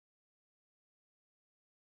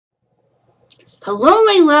Hello,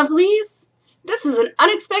 my lovelies. This is an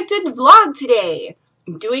unexpected vlog today.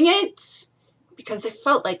 I'm doing it because I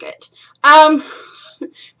felt like it.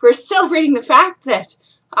 We're celebrating the fact that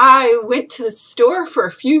I went to the store for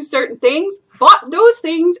a few certain things, bought those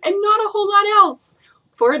things, and not a whole lot else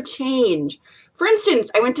for a change. For instance,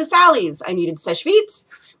 I went to Sally's. I needed sesh feet,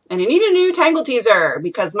 and I need a new tangle teaser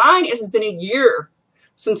because mine, it has been a year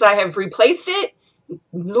since I have replaced it.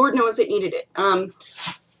 Lord knows it needed it.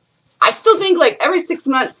 I still think like every 6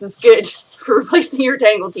 months is good for replacing your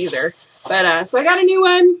tangle teaser. But so I got a new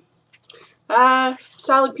one.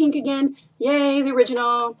 Solid pink again. Yay, the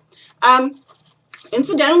original.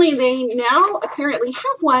 Incidentally, they now apparently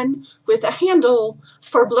have one with a handle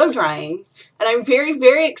for blow drying. And I'm very,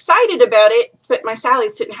 very excited about it, but my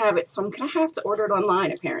Sally's didn't have it, so I'm going to have to order it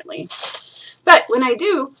online apparently. But when I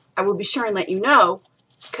do, I will be sure and let you know,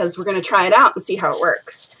 because we're going to try it out and see how it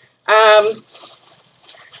works.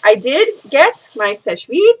 I did get my sesh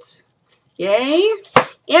feet, yay,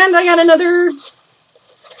 and I got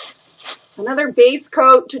another base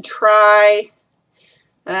coat to try.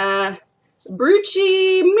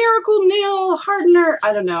 Brucci Miracle Nail Hardener.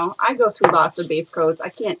 I don't know. I go through lots of base coats. I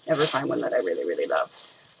can't ever find one that I really, really love.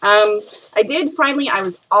 I did finally, I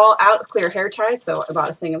was all out of clear hair ties, so I bought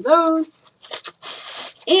a thing of those.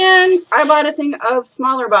 And I bought a thing of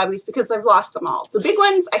smaller bobbies because I've lost them all. The big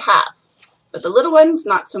ones I have, but the little ones,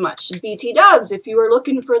 not so much. BT Dubs, if you are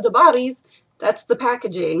looking for the bobbies, that's the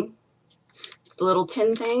packaging. The little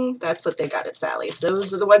tin thing, that's what they got at Sally's.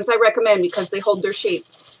 Those are the ones I recommend because they hold their shape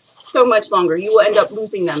so much longer. You will end up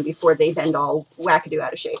losing them before they bend all wackadoo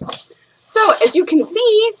out of shape. So, as you can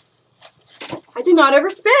see, I did not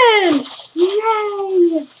overspend.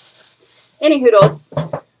 Yay! Any hoodles.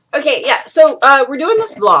 Okay, yeah, so we're doing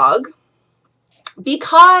this vlog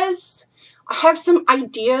because I have some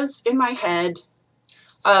ideas in my head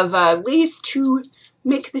of ways to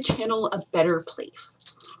make the channel a better place.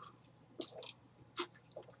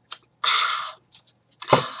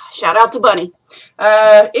 Shout out to Bunny.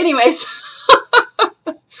 Anyways,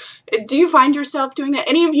 do you find yourself doing that?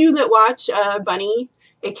 Any of you that watch Bunny,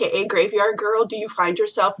 aka Graveyard Girl, do you find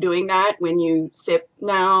yourself doing that when you sip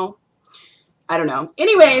now? I don't know.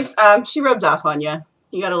 Anyways, she rubs off on you.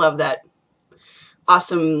 You gotta love that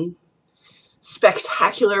awesome,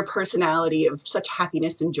 spectacular personality of such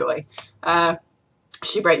happiness and joy.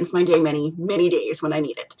 She brightens my day many, many days when I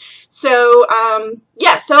need it. So,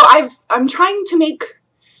 yeah, so I'm trying to make...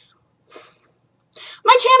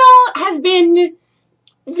 My channel has been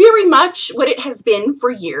very much what it has been for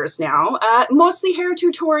years now. Mostly hair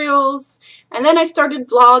tutorials, and then I started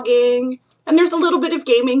vlogging, and there's a little bit of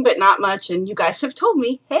gaming, but not much, and you guys have told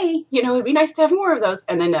me, hey, you know, it'd be nice to have more of those,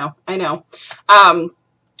 and I know.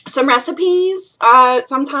 Some recipes,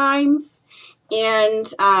 sometimes,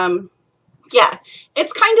 and, yeah,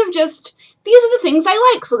 it's kind of just, these are the things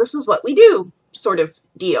I like, so this is what we do, sort of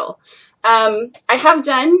deal. I have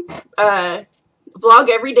done, vlog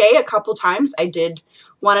every day a couple times. I did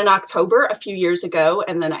one in October a few years ago,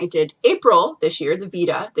 and then I did April this year, the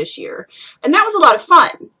Vita this year, and that was a lot of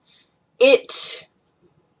fun. It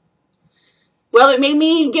made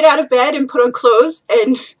me get out of bed and put on clothes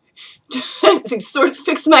and sort of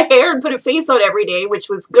fix my hair and put a face on every day, which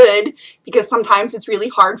was good because sometimes it's really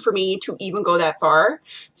hard for me to even go that far.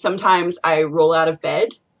 Sometimes I roll out of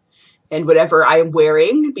bed and whatever I am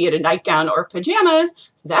wearing, be it a nightgown or pajamas,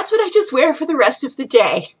 that's what I just wear for the rest of the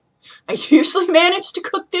day. I usually manage to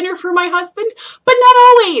cook dinner for my husband, but not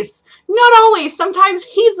always. Not always. Sometimes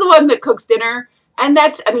he's the one that cooks dinner, and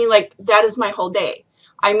that's, I mean, like, that is my whole day.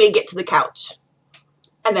 I may get to the couch,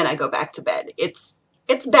 and then I go back to bed. It's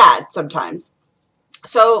bad sometimes.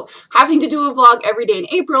 So having to do a vlog every day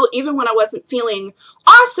in April, even when I wasn't feeling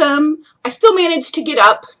awesome, I still managed to get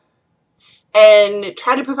up and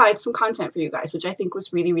try to provide some content for you guys, which I think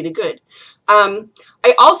was really, really good.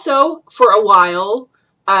 I also, for a while,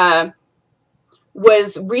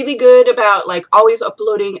 was really good about like always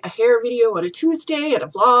uploading a hair video on a Tuesday and a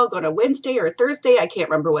vlog on a Wednesday or a Thursday. I can't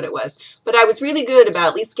remember what it was, but I was really good about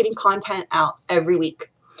at least getting content out every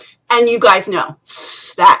week. And you guys know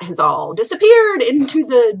that has all disappeared into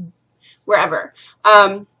the wherever.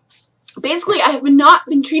 Basically, I have not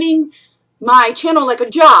been treating my channel like a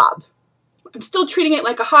job. I'm still treating it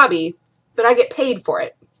like a hobby, but I get paid for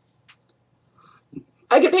it.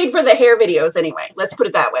 I get paid for the hair videos anyway. Let's put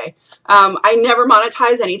it that way. I never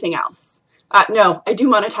monetize anything else. No, I do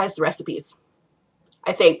monetize the recipes.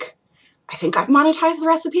 I think I've monetized the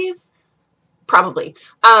recipes. Probably.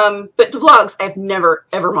 But the vlogs I've never,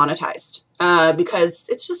 ever monetized. Because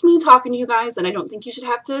it's just me talking to you guys, and I don't think you should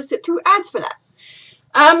have to sit through ads for that.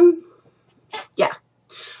 Yeah.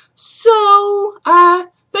 So,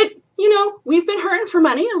 But, you know, we've been hurting for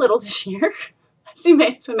money a little this year, as you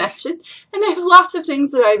may have imagined. And I have lots of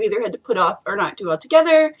things that I've either had to put off or not do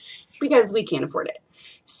altogether because we can't afford it.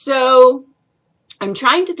 So I'm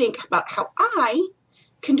trying to think about how I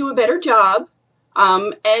can do a better job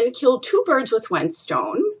and kill two birds with one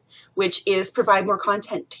stone, which is provide more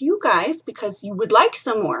content to you guys because you would like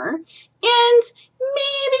some more, and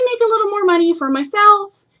maybe make a little more money for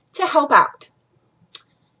myself to help out.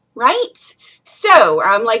 Right? So,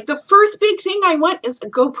 like the first big thing I want is a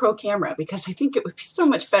GoPro camera because I think it would be so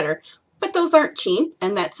much better. But those aren't cheap,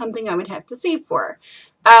 and that's something I would have to save for.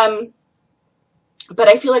 But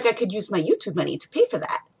I feel like I could use my YouTube money to pay for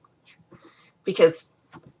that because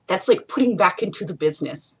that's like putting back into the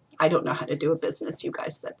business. I don't know how to do a business, you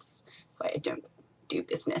guys. That's why I don't do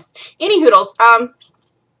business. Any hoodles.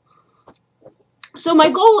 So my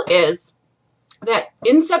goal is that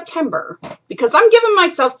in September, because I'm giving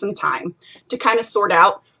myself some time to kind of sort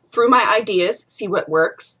out through my ideas, see what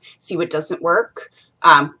works, see what doesn't work,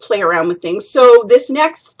 play around with things. So this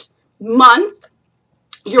next month,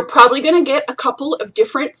 you're probably going to get a couple of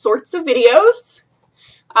different sorts of videos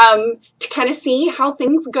to kind of see how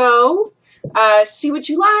things go, see what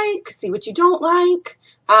you like, see what you don't like.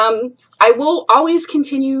 I will always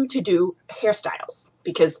continue to do hairstyles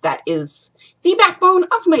because that is the backbone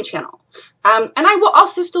of my channel. And I will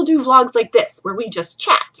also still do vlogs like this where we just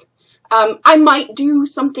chat. I might do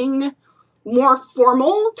something more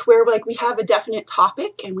formal to where like we have a definite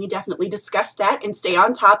topic and we definitely discuss that and stay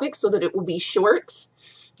on topic so that it will be short,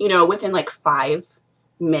 you know, within like 5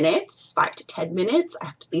 minutes, 5 to 10 minutes. I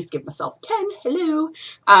have to at least give myself 10. Hello.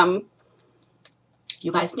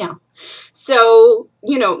 You guys know. So,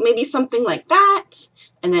 you know, maybe something like that.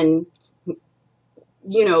 And then,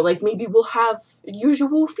 you know, like maybe we'll have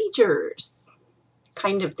usual features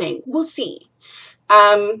kind of thing. We'll see.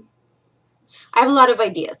 I have a lot of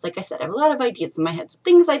ideas. Like I said, I have a lot of ideas in my head. Some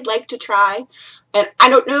things I'd like to try. And I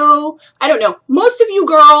don't know. Most of you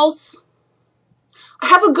girls, I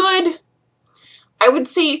have a good, I would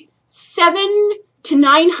say 700 to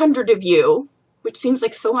 900 of you, which seems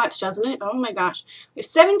like so much, doesn't it? Oh my gosh. There's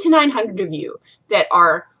 700 to 900 of you that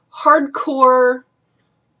are hardcore,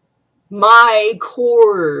 my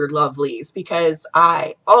core lovelies, because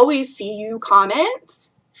I always see you comment.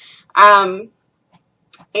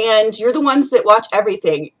 And you're the ones that watch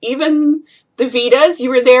everything. Even the Vitas, you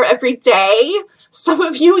were there every day. Some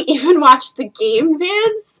of you even watch the game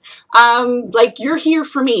vids. Like you're here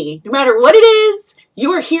for me. No matter what it is,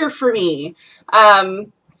 you are here for me.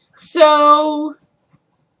 So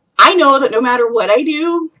I know that no matter what I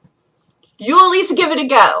do, you'll at least give it a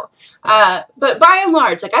go. But by and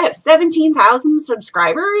large, like I have 17,000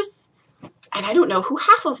 subscribers, and I don't know who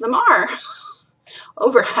half of them are.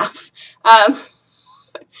 Over half.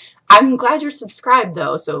 I'm glad you're subscribed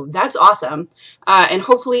though, so that's awesome. And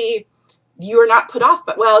hopefully you are not put off,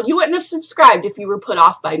 but well, you wouldn't have subscribed if you were put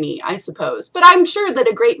off by me, I suppose. But I'm sure that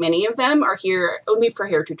a great many of them are here only for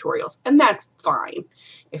hair tutorials, and that's fine.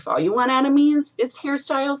 If all you want out of me is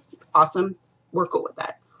hairstyles, awesome. We're cool with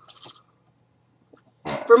that.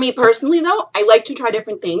 For me personally though, I like to try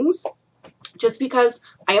different things just because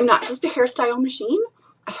I am not just a hairstyle machine.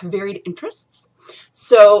 I have varied interests.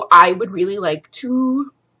 So I would really like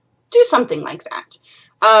to do something like that.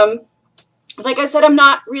 Like I said, I'm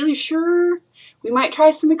not really sure. We might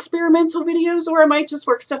try some experimental videos, or I might just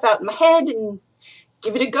work stuff out in my head and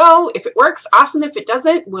give it a go. If it works, awesome. If it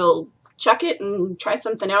doesn't, we'll chuck it and try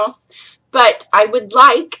something else. But I would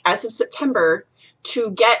like, as of September,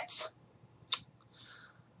 to get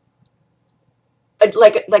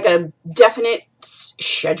a definite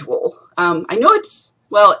schedule. I know it's,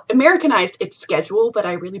 well, Americanized, it's schedule, but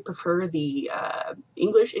I really prefer the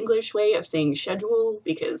English way of saying schedule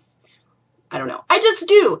because, I don't know. I just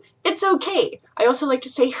do. It's okay. I also like to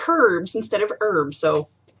say herbs instead of herbs, so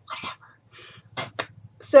whatever.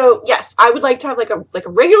 So, yes, I would like to have like a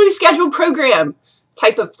regularly scheduled program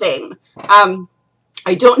type of thing.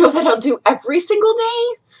 I don't know that I'll do every single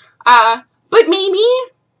day, but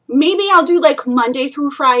maybe I'll do like Monday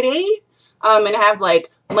through Friday. And have like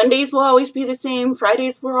Mondays will always be the same,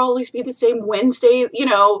 Fridays will always be the same, Wednesdays, you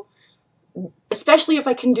know, especially if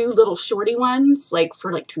I can do little shorty ones, like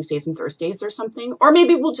for like Tuesdays and Thursdays or something. Or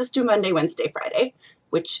maybe we'll just do Monday, Wednesday, Friday,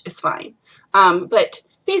 which is fine. But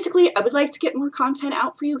basically, I would like to get more content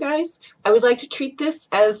out for you guys. I would like to treat this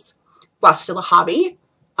as, while still a hobby,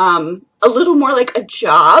 a little more like a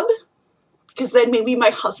job, because then maybe my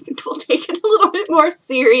husband will take it a little bit more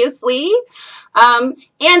seriously. And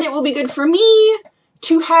it will be good for me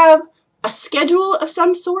to have a schedule of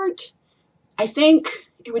some sort. I think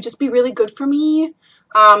it would just be really good for me.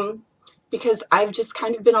 because I've just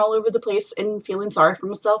kind of been all over the place and feeling sorry for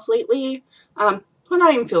myself lately. Well,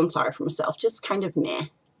 not even feeling sorry for myself, just kind of meh.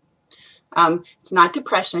 It's not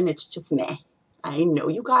depression, it's just meh. I know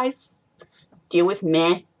you guys deal with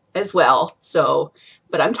meh as well, so,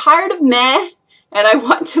 but I'm tired of meh, and I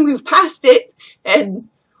want to move past it and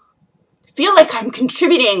feel like I'm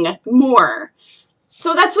contributing more.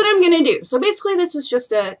 So that's what I'm gonna do. So basically this was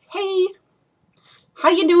just a, hey, how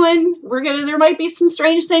you doing? There might be some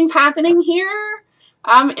strange things happening here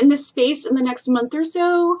in this space in the next month or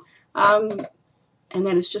so. And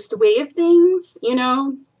then it's just the way of things, you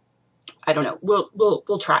know. I don't know.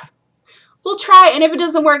 We'll try. We'll try, and if it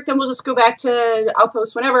doesn't work, then we'll just go back to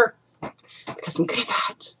outpost whenever, because I'm good at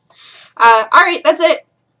that. All right, that's it.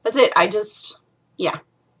 That's it. Yeah.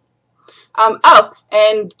 Oh,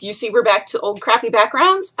 and you see we're back to old crappy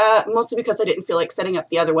backgrounds, mostly because I didn't feel like setting up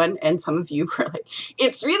the other one, and some of you were like,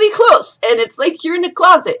 it's really close, and it's like you're in a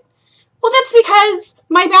closet. Well, that's because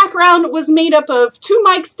my background was made up of 2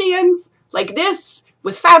 mic stands, like this,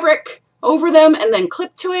 with fabric over them, and then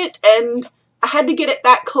clipped to it, and I had to get it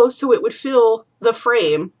that close so it would fill the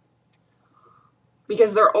frame,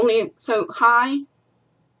 because they're only so high.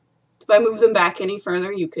 If I move them back any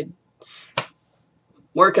further, you could...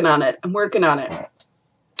 Working on it. I'm working on it.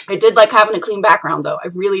 I did like having a clean background, though. I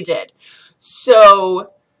really did.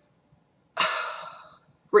 So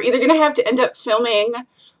we're either going to have to end up filming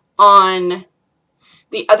on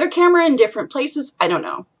the other camera in different places. I don't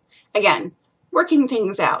know. Again, working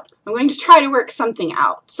things out. I'm going to try to work something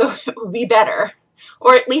out so it will be better.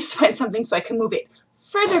 Or at least find something so I can move it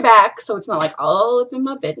further back so it's not like all up in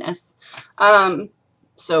my business.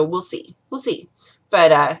 So we'll see. We'll see.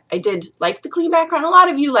 But I did like the clean background. A lot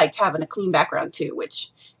of you liked having a clean background too,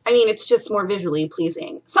 which, I mean, it's just more visually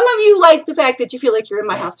pleasing. Some of you like the fact that you feel like you're in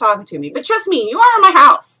my house talking to me. But trust me, you are in my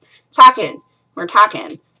house talking. We're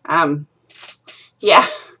talking. Yeah,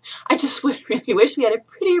 I just would really wish we had a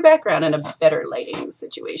prettier background and a better lighting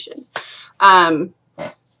situation.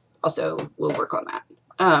 Also, we'll work on that.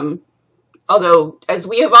 Although, as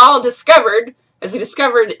we have all discovered, as we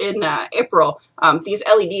discovered in April, these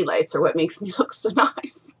LED lights are what makes me look so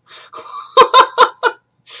nice.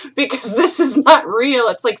 Because this is not real.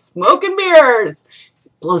 It's like smoke and mirrors.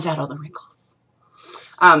 It blows out all the wrinkles.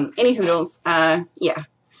 Any hoodles. Yeah.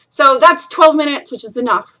 So that's 12 minutes, which is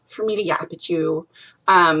enough for me to yap at you.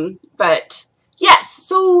 But yes,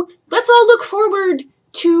 so let's all look forward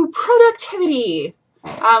to productivity,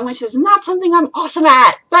 which is not something I'm awesome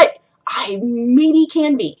at, but I maybe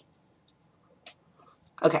can be.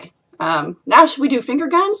 Okay, now should we do finger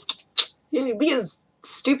guns? Be as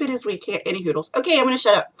stupid as we can. Any hoodles. Okay, I'm gonna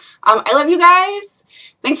shut up. I love you guys.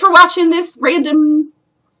 Thanks for watching this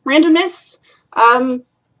randomness.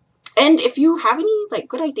 And if you have any like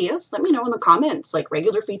good ideas, let me know in the comments, like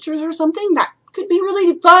regular features or something. That could be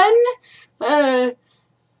really fun. A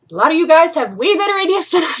lot of you guys have way better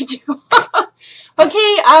ideas than I do.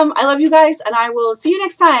 Okay, I love you guys, and I will see you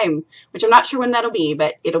next time, which I'm not sure when that'll be,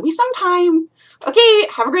 but it'll be sometime. Okay,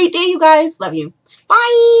 have a great day, you guys. Love you.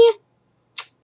 Bye.